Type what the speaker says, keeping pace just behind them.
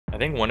I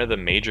think one of the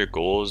major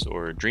goals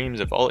or dreams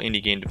of all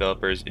indie game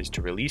developers is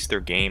to release their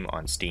game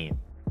on Steam.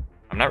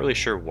 I'm not really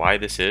sure why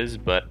this is,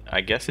 but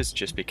I guess it's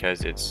just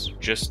because it's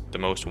just the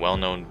most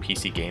well-known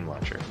PC game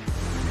launcher.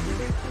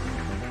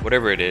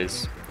 Whatever it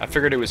is, I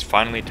figured it was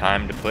finally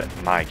time to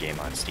put my game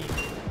on Steam.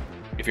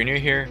 If you're new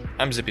here,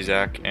 I'm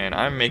xzippyzachx, and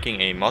I'm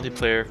making a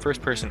multiplayer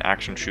first-person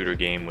action shooter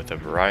game with a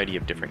variety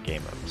of different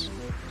game modes.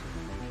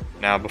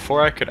 Now,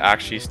 before I could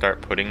actually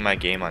start putting my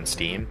game on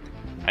Steam,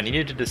 I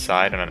needed to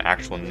decide on an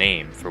actual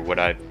name for what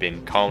I've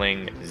been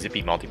calling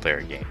Zippy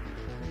Multiplayer Game.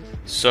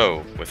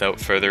 So, without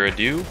further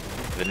ado,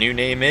 the new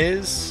name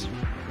is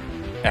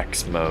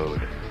X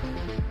Mode.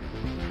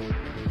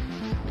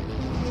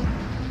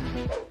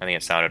 I think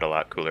it sounded a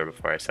lot cooler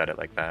before I said it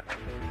like that.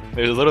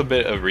 There's a little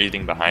bit of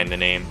reasoning behind the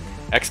name.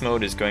 X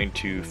Mode is going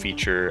to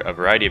feature a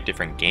variety of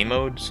different game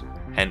modes,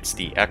 hence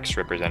the X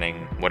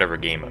representing whatever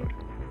game mode.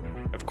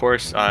 Of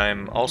course,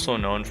 I'm also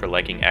known for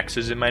liking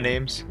X's in my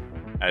names,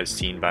 as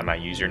seen by my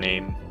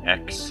username,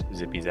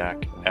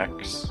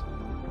 xzippyzachx.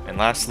 And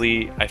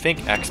lastly, I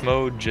think X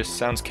Mode just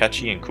sounds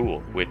catchy and cool,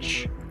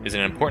 which is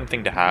an important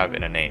thing to have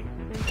in a name.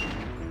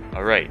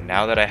 Alright,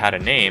 now that I had a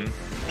name,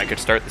 I could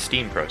start the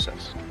Steam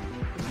process.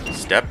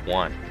 Step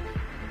 1.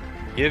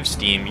 Give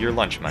Steam your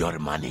lunch money. Your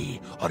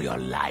money or your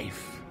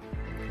life.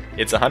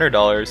 It's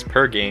 $100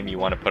 per game you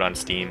want to put on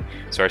Steam,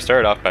 so I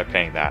started off by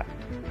paying that.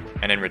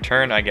 And in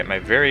return, I get my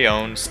very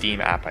own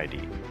Steam app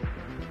ID.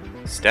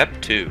 Step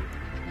 2.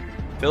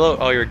 Fill out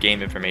all your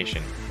game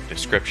information,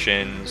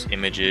 descriptions,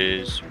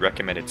 images,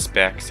 recommended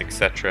specs,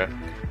 etc.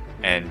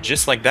 And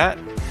just like that,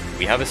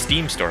 we have a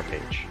Steam store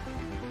page.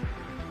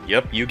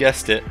 Yup, you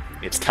guessed it,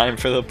 it's time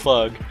for the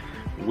plug.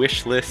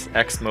 Wishlist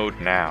X Mode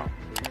now.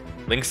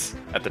 Links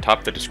at the top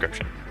of the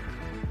description.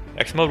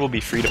 X Mode will be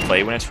free to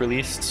play when it's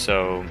released,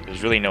 so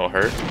there's really no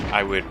hurt.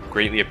 I would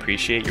greatly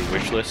appreciate your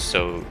wishlist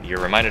so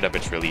you're reminded of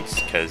its release,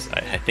 because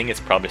I think it's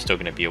probably still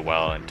going to be a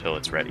while until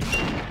it's ready.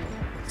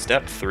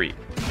 Step 3.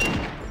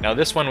 Now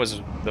this one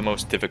was the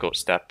most difficult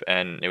step,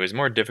 and it was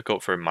more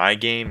difficult for my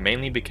game,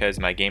 mainly because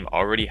my game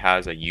already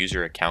has a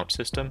user account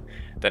system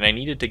that I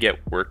needed to get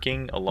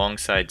working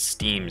alongside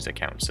Steam's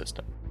account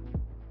system.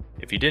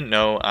 If you didn't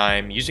know,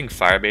 I'm using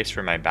Firebase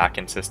for my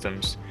backend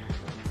systems.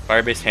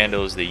 Firebase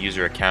handles the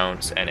user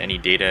accounts and any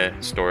data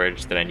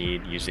storage that I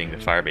need using the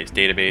Firebase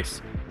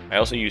database. I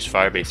also use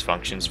Firebase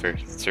functions for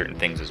certain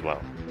things as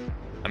well.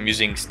 I'm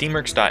using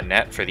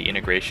Steamworks.net for the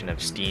integration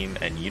of Steam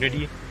and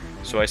Unity,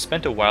 so I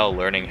spent a while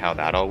learning how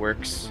that all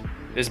works.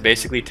 This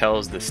basically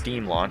tells the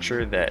Steam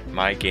launcher that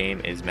my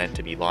game is meant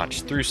to be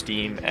launched through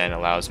Steam and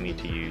allows me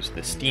to use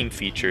the Steam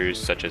features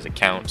such as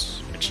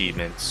accounts,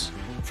 achievements,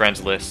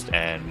 friends list,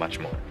 and much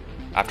more.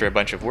 After a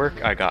bunch of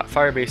work, I got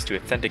Firebase to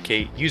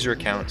authenticate user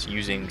accounts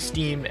using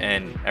Steam,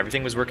 and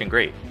everything was working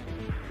great.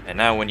 And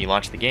now when you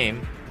launch the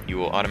game, you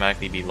will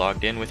automatically be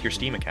logged in with your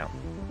Steam account.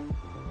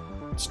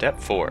 Step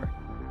 4.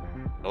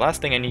 The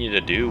last thing I needed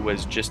to do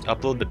was just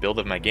upload the build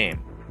of my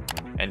game.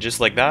 And just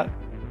like that,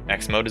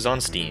 X Mode is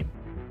on Steam.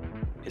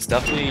 It's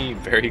definitely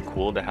very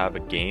cool to have a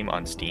game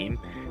on Steam,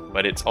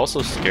 but it's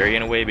also scary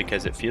in a way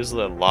because it feels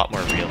a lot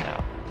more real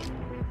now,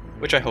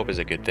 which I hope is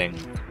a good thing.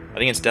 I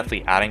think it's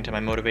definitely adding to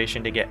my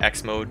motivation to get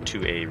X Mode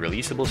to a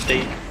releasable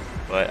state,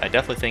 but I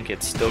definitely think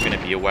it's still going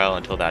to be a while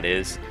until that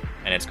is,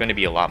 and it's going to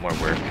be a lot more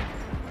work,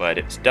 but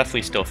it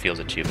definitely still feels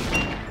achievable.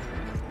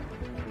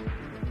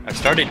 I've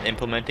started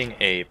implementing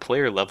a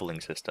player leveling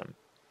system.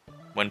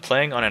 When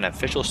playing on an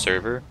official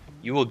server,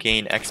 you will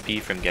gain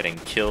XP from getting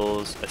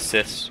kills,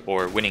 assists,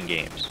 or winning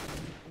games.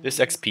 This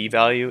XP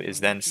value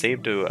is then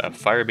saved to a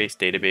Firebase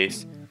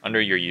database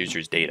under your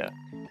user's data.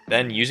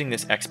 Then, using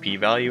this XP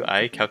value,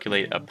 I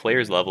calculate a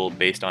player's level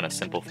based on a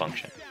simple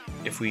function.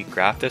 If we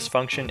graph this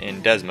function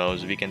in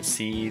Desmos, we can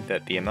see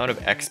that the amount of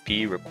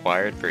XP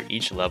required for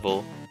each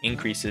level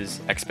increases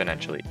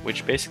exponentially,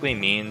 which basically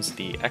means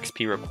the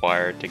XP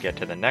required to get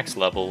to the next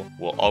level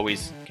will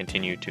always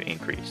continue to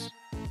increase.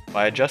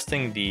 By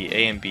adjusting the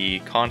A and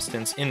B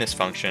constants in this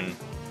function,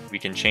 we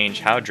can change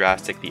how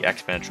drastic the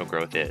exponential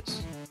growth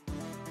is.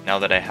 Now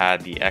that I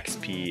had the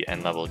XP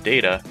and level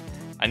data,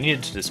 I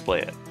needed to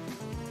display it.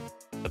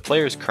 The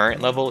player's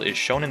current level is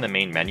shown in the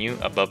main menu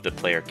above the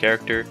player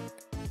character,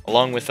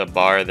 along with a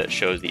bar that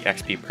shows the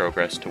XP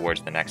progress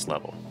towards the next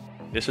level.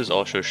 This is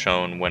also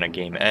shown when a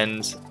game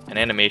ends. An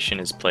animation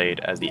is played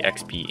as the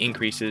XP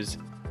increases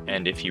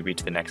and if you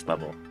reach the next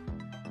level.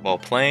 While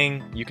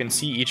playing, you can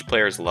see each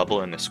player's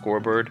level in the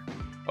scoreboard.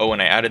 Oh,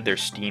 and I added their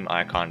Steam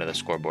icon to the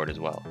scoreboard as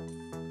well.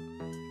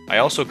 I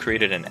also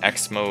created an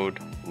X Mode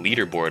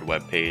leaderboard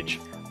webpage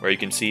where you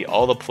can see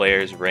all the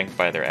players ranked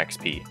by their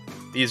XP.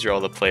 These are all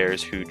the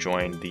players who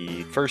joined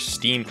the first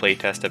Steam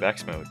playtest of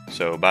X Mode.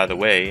 So by the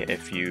way,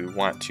 if you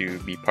want to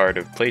be part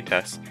of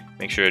playtests,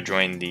 make sure to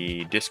join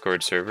the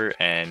Discord server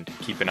and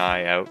keep an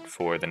eye out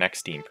for the next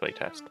Steam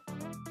playtest.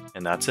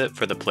 And that's it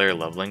for the player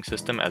leveling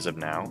system as of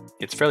now.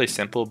 It's fairly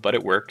simple, but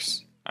it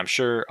works. I'm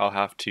sure I'll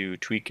have to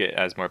tweak it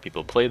as more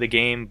people play the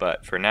game,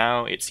 but for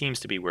now, it seems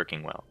to be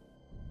working well.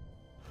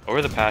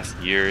 Over the past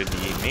year,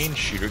 the main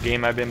shooter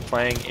game I've been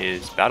playing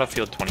is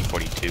Battlefield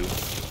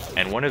 2042.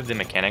 and one of the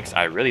mechanics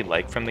I really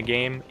like from the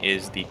game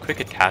is the quick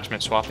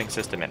attachment swapping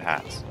system it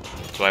has.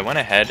 So I went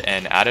ahead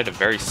and added a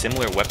very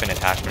similar weapon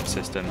attachment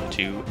system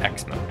to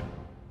X mode.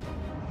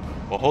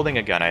 While holding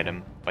a gun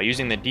item, by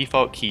using the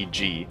default key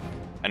G,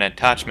 an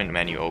attachment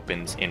menu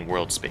opens in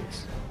world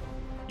space.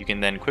 You can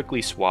then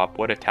quickly swap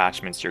what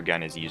attachments your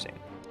gun is using.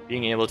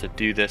 Being able to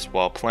do this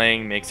while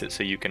playing makes it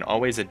so you can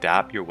always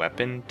adapt your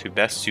weapon to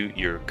best suit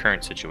your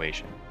current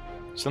situation.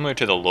 Similar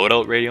to the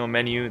loadout radio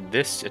menu,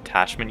 this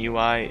attachment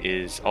UI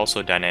is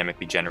also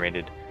dynamically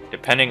generated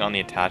depending on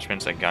the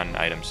attachments a gun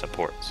item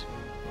supports.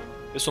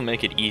 This will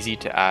make it easy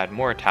to add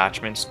more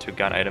attachments to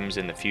gun items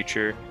in the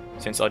future,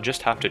 since I'll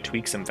just have to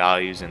tweak some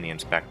values in the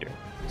inspector.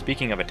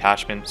 Speaking of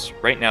attachments,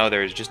 right now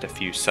there is just a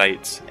few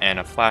sights and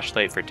a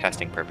flashlight for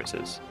testing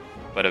purposes,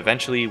 but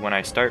eventually when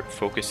I start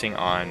focusing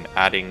on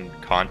adding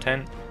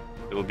content,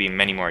 there will be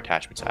many more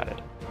attachments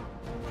added.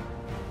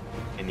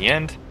 In the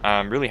end,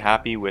 I'm really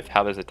happy with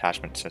how this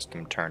attachment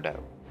system turned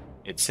out.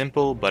 It's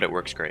simple, but it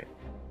works great.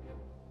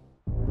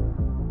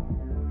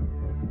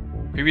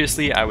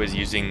 Previously I was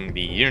using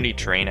the Unity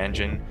terrain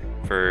engine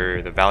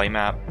for the Valley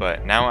map,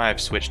 but now I've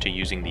switched to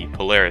using the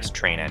Polaris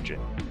terrain engine.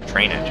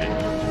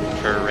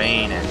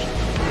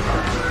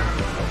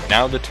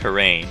 Now the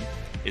terrain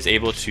is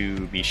able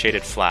to be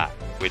shaded flat,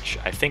 which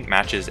I think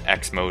matches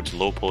X mode's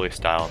low poly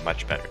style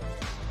much better.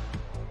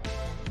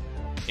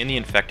 In the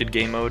infected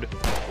game mode,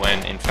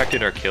 when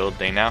infected are killed,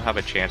 they now have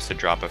a chance to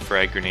drop a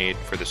frag grenade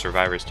for the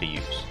survivors to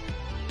use.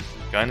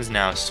 Guns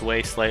now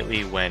sway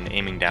slightly when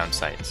aiming down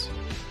sights.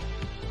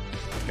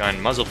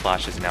 Gun muzzle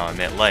flashes now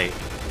emit light.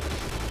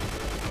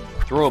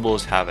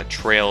 Throwables have a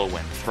trail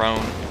when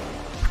thrown.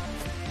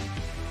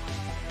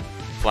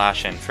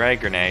 Flash and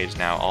frag grenades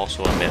now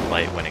also emit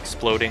light when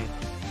exploding.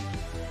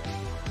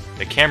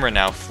 The camera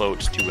now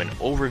floats to an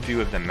overview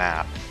of the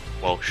map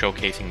while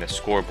showcasing the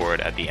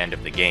scoreboard at the end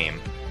of the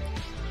game.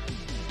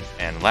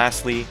 And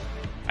lastly,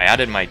 I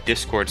added my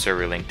Discord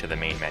server link to the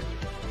main menu,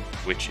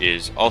 which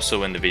is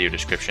also in the video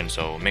description,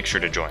 so make sure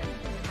to join.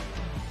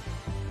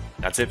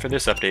 That's it for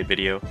this update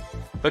video.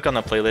 Click on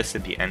the playlist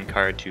at the end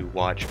card to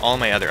watch all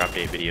my other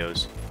update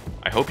videos.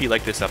 I hope you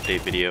liked this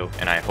update video,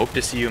 and I hope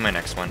to see you in my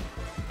next one.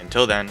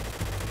 Until then,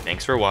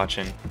 thanks for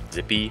watching.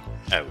 Zippy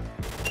out.